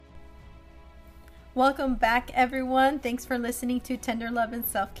Welcome back, everyone. Thanks for listening to Tender Love and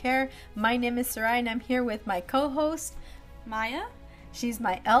Self-Care. My name is Sarai, and I'm here with my co-host, Maya. She's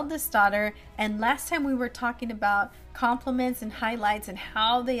my eldest daughter, and last time we were talking about compliments and highlights and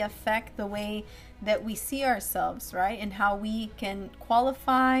how they affect the way that we see ourselves, right? And how we can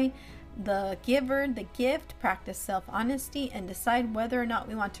qualify the giver, the gift, practice self-honesty, and decide whether or not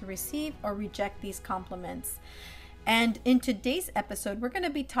we want to receive or reject these compliments. And in today's episode, we're going to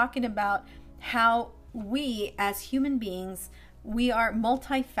be talking about how we as human beings, we are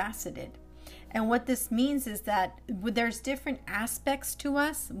multifaceted. And what this means is that there's different aspects to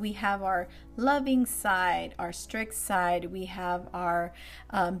us. We have our loving side, our strict side, we have our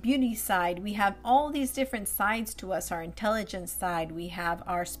beauty side, we have all these different sides to us, our intelligence side, we have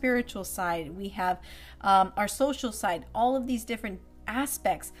our spiritual side, we have our social side, all of these different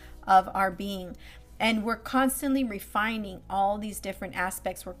aspects of our being. And we're constantly refining all these different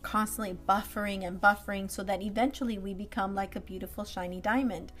aspects. We're constantly buffering and buffering so that eventually we become like a beautiful shiny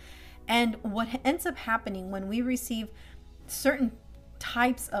diamond. And what ends up happening when we receive certain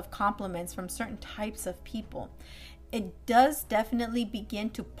types of compliments from certain types of people, it does definitely begin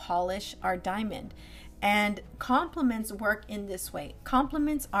to polish our diamond. And compliments work in this way.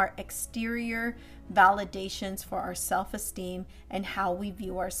 Compliments are exterior validations for our self-esteem and how we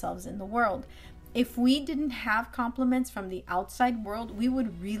view ourselves in the world. If we didn't have compliments from the outside world, we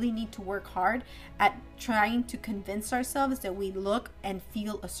would really need to work hard at trying to convince ourselves that we look and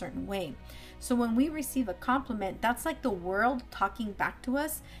feel a certain way. So when we receive a compliment, that's like the world talking back to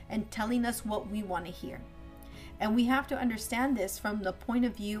us and telling us what we want to hear. And we have to understand this from the point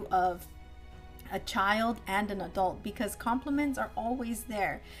of view of a child and an adult, because compliments are always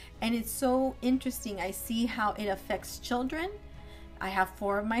there. And it's so interesting. I see how it affects children. I have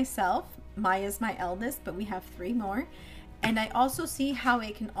 4 of myself. Maya's my eldest, but we have 3 more. And I also see how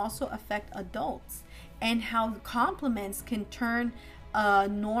it can also affect adults and how compliments can turn a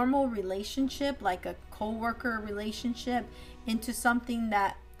normal relationship, like a co-worker relationship, into something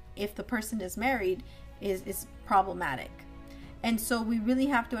that, if the person is married, is problematic. And so we really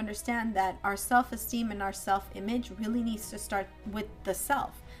have to understand that our self-esteem and our self-image really needs to start with the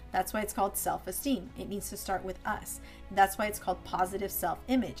self. That's why it's called self-esteem. It needs to start with us. That's why it's called positive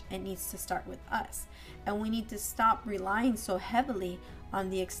self-image. It needs to start with us. And we need to stop relying so heavily on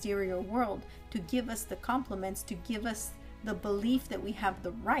the exterior world to give us the compliments, to give us the belief that we have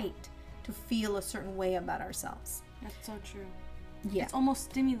the right to feel a certain way about ourselves. That's so true. Yeah. It's almost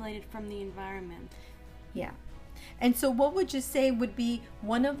stimulated from the environment. Yeah. And so what would you say would be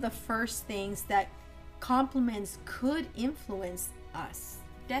one of the first things that compliments could influence us?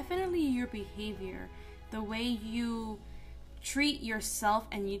 Definitely your behavior, the way you treat yourself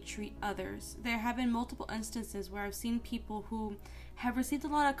and you treat others. There have been multiple instances where I've seen people who have received a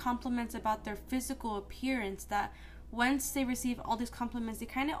lot of compliments about their physical appearance, that once they receive all these compliments, they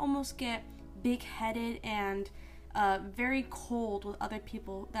kind of almost get big-headed and very cold with other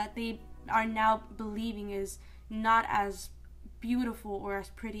people that they are now believing is not as beautiful or as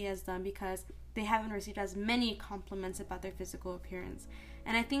pretty as them, because they haven't received as many compliments about their physical appearance.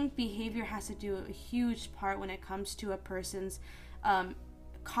 And I think behavior has to do a huge part when it comes to a person's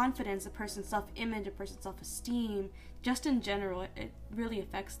confidence, a person's self-image, a person's self-esteem. Just in general, it really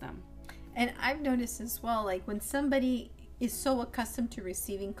affects them. And I've noticed as well, like when somebody is so accustomed to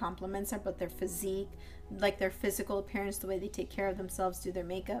receiving compliments about their physique, like their physical appearance, the way they take care of themselves, do their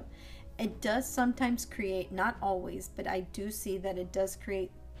makeup, it does sometimes create, not always, but I do see that it does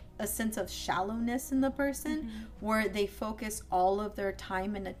create a sense of shallowness in the person, where they focus all of their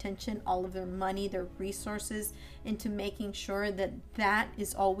time and attention, all of their money, their resources into making sure that that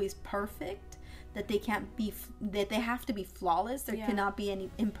is always perfect, that they can't be, that they have to be flawless. There cannot be any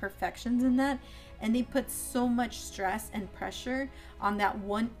imperfections in that. And they put so much stress and pressure on that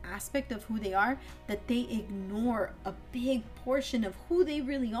one aspect of who they are that they ignore a big portion of who they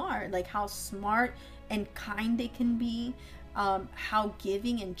really are, like how smart and kind they can be, how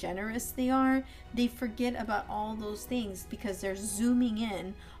giving and generous they are. They forget about all those things because they're zooming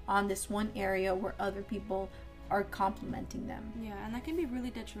in on this one area where other people are complimenting them. Yeah, and that can be really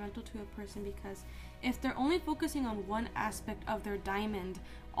detrimental to a person, because if they're only focusing on one aspect of their diamond,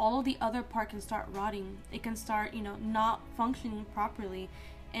 all of the other part can start rotting. It can start, not functioning properly.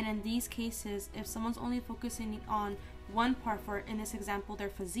 And in these cases, if someone's only focusing on one part, for, in this example, their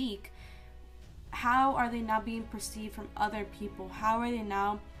physique, how are they now being perceived from other people? How are they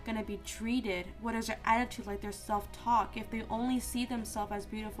now going to be treated? What is their attitude like, their self-talk? If they only see themselves as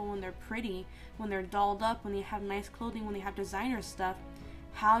beautiful when they're pretty, when they're dolled up, when they have nice clothing, when they have designer stuff,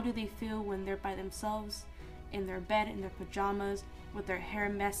 how do they feel when they're by themselves, in their bed, in their pajamas, with their hair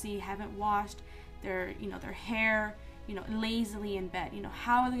messy, haven't washed? their hair, lazily in bed.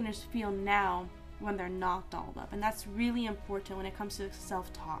 How are they going to feel now when they're not dolled up? And that's really important when it comes to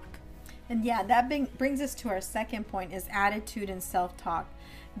self-talk. And yeah, that brings us to our second point, is attitude and self-talk.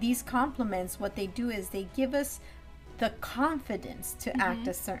 These compliments, what they do is they give us the confidence to act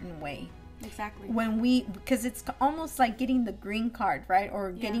a certain way. Exactly. Because it's almost like getting the green card, right?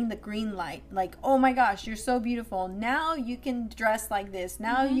 Or getting the green light. Like, oh my gosh, you're so beautiful. Now you can dress like this.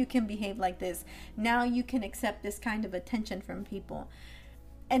 Now you can behave like this. Now you can accept this kind of attention from people.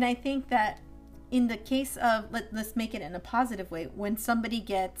 And I think that in the case of, let's make it in a positive way, when somebody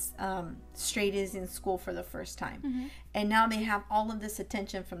gets straight A's in school for the first time, and now they have all of this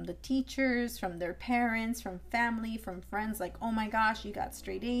attention from the teachers, from their parents, from family, from friends, like, oh my gosh, you got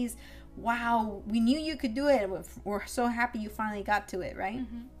straight A's. Wow, we knew you could do it. We're so happy you finally got to it, right?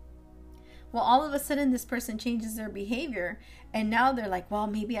 Well, all of a sudden this person changes their behavior, and now they're like, well,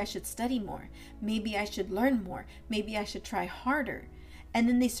 maybe I should study more. Maybe I should learn more. Maybe I should try harder. And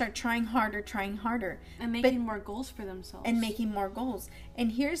then they start trying harder. And making more goals for themselves.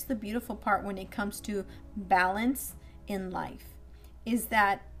 And here's the beautiful part when it comes to balance in life, is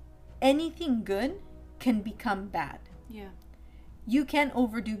that anything good can become bad. Yeah. You can't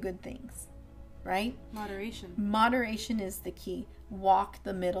overdo good things, right? Moderation is the key. Walk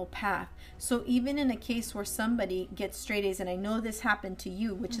the middle path. So even in a case where somebody gets straight A's, and I know this happened to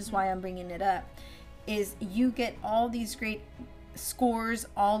you, which is why I'm bringing it up, is you get all these great scores,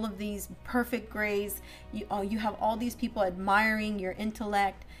 all of these perfect grades, you have all these people admiring your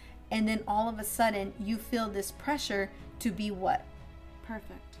intellect, and then all of a sudden you feel this pressure to be what?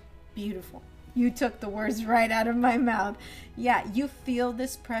 Perfect. Beautiful. You took the words right out of my mouth. Yeah, you feel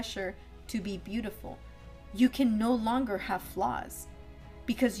this pressure to be beautiful. You can no longer have flaws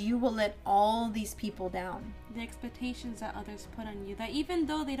because you will let all these people down. The expectations that others put on you, that even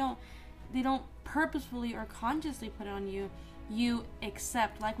though they don't purposefully or consciously put it on you, you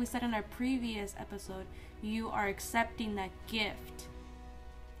accept. Like we said in our previous episode, you are accepting that gift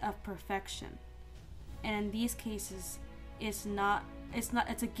of perfection. And in these cases, it's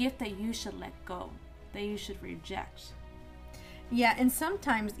a gift that you should let go, that you should reject. Yeah, and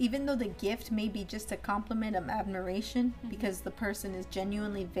sometimes even though the gift may be just a compliment of admiration, because the person is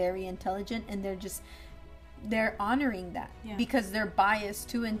genuinely very intelligent, and they're honoring that because they're biased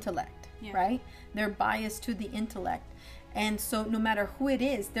to intellect, right? They're biased to the intellect. And so no matter who it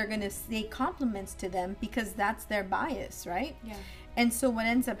is, they're going to say compliments to them because that's their bias, right? Yeah. And so what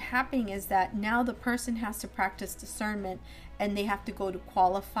ends up happening is that now the person has to practice discernment, and they have to go to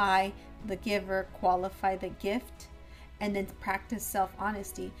qualify the giver, qualify the gift, and then practice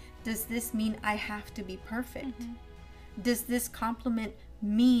self-honesty. Does this mean I have to be perfect? Does this compliment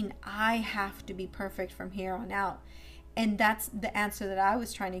mean I have to be perfect from here on out? And that's the answer that I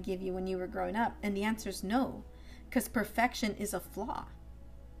was trying to give you when you were growing up. And the answer is no. Because perfection is a flaw.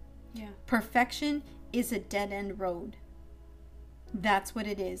 Yeah. Perfection is a dead-end road. That's what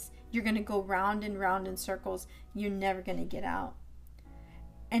it is. You're going to go round and round in circles. You're never going to get out.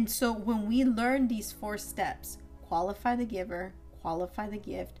 And so when we learn these 4 steps, qualify the giver, qualify the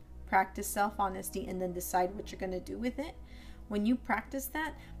gift, practice self-honesty, and then decide what you're going to do with it. When you practice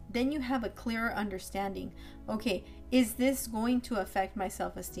that, then you have a clearer understanding. Okay, is this going to affect my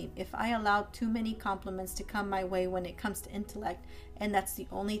self-esteem? If I allow too many compliments to come my way when it comes to intellect, and that's the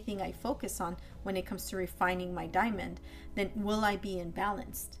only thing I focus on when it comes to refining my diamond, then will I be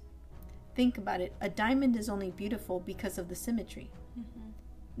imbalanced? Think about it. A diamond is only beautiful because of the symmetry.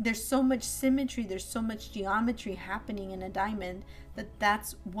 There's so much symmetry, there's so much geometry happening in a diamond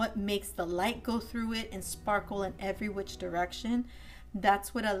that's what makes the light go through it and sparkle in every which direction.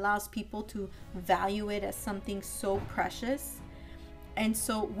 That's what allows people to value it as something so precious. And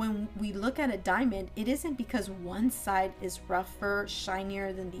so when we look at a diamond, it isn't because one side is rougher,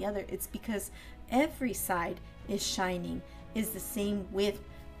 shinier than the other. It's because every side is shining, is the same width,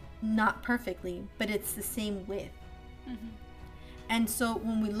 not perfectly, but it's the same width. And so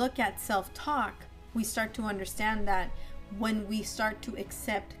when we look at self-talk, we start to understand that when we start to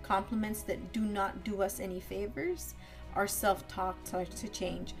accept compliments that do not do us any favors, our self-talk starts to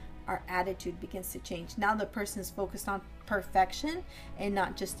change. Our attitude begins to change. Now the person is focused on perfection and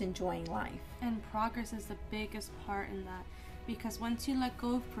not just enjoying life. And progress is the biggest part in that. Because once you let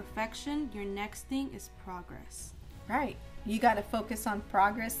go of perfection, your next thing is progress. Right. You got to focus on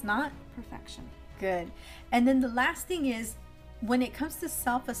progress, not perfection. Good. And then the last thing is, when it comes to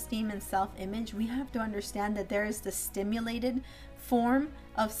self-esteem and self-image, we have to understand that there is the stimulated form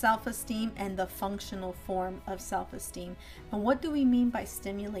of self-esteem and the functional form of self-esteem. And what do we mean by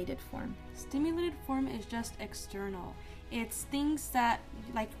stimulated form? Stimulated form is just external. It's things that,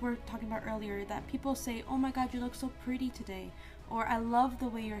 like we're talking about earlier, that people say, oh my God, you look so pretty today. Or I love the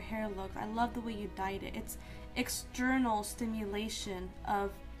way your hair looks. I love the way you dyed it. It's external stimulation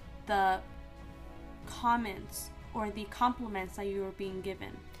of the comments or the compliments that you are being given.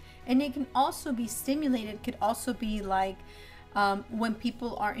 And it can also be stimulated, could also be like when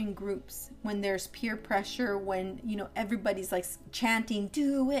people are in groups, when there's peer pressure, when, you know, everybody's like chanting,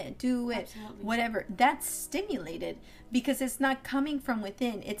 do it, Absolutely. whatever. That's stimulated because it's not coming from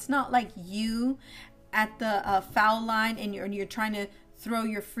within. It's not like you at the foul line and you're trying to throw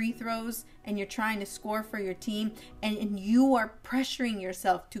your free throws and you're trying to score for your team, and you are pressuring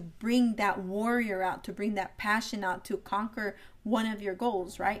yourself to bring that warrior out, to bring that passion out, to conquer one of your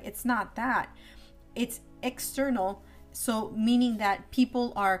goals, right? It's not that. It's external. So meaning that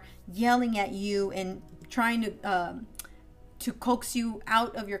people are yelling at you and trying to coax you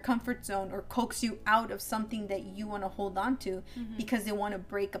out of your comfort zone or coax you out of something that you want to hold on to, because they want to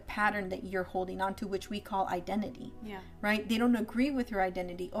break a pattern that you're holding on to, which we call identity. Yeah. Right? They don't agree with your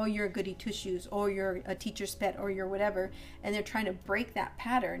identity. Oh, you're a goody two-shoes, or you're a teacher's pet, or you're whatever. And they're trying to break that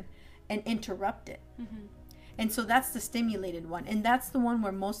pattern and interrupt it. And so that's the stimulated one. And that's the one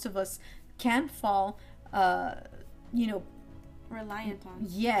where most of us can fall, Reliant on.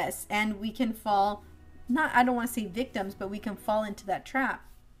 Yes. And we can fall, I don't want to say victims, but we can fall into that trap.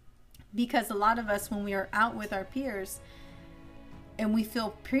 Because a lot of us, when we are out with our peers and we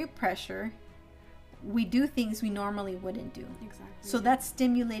feel peer pressure, we do things we normally wouldn't do. Exactly. So that's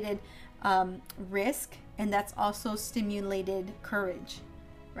stimulated risk, and that's also stimulated courage,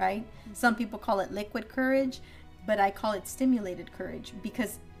 right? Some people call it liquid courage, but I call it stimulated courage,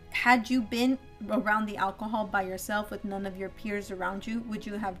 because had you been around the alcohol by yourself with none of your peers around you, would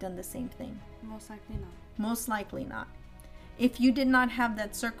you have done the same thing? Most likely not. Most likely not. If you did not have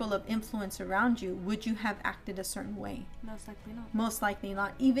that circle of influence around you, would you have acted a certain way? Most likely not. Most likely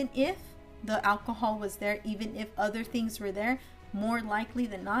not. Even if the alcohol was there, even if other things were there, more likely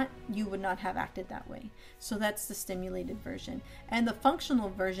than not, you would not have acted that way. So that's the stimulated version. And the functional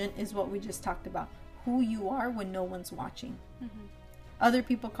version is what we just talked about. Who you are when no one's watching. Other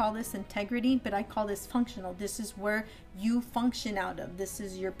people call this integrity, but I call this functional. This is where you function out of. This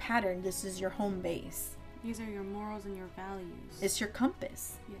is your pattern. This is your home base. These are your morals and your values. It's your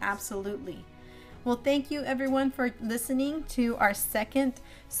compass. Yes. Absolutely. Well, thank you everyone for listening to our second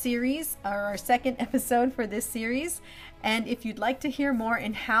series, or our second episode for this series. And if you'd like to hear more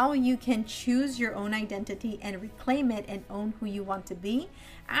in how you can choose your own identity and reclaim it and own who you want to be,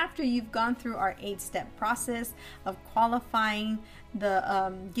 after you've gone through our 8-step process of qualifying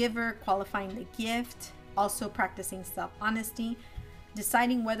the giver, qualifying the gift, also practicing self-honesty,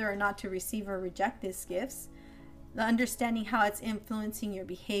 deciding whether or not to receive or reject these gifts, the understanding how it's influencing your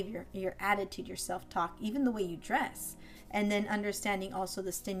behavior, your attitude, your self-talk, even the way you dress, and then understanding also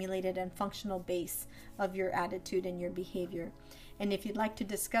the stimulated and functional base of your attitude and your behavior. And if you'd like to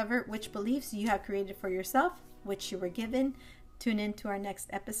discover which beliefs you have created for yourself, which you were given, tune in to our next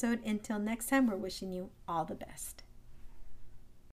episode. Until next time, we're wishing you all the best.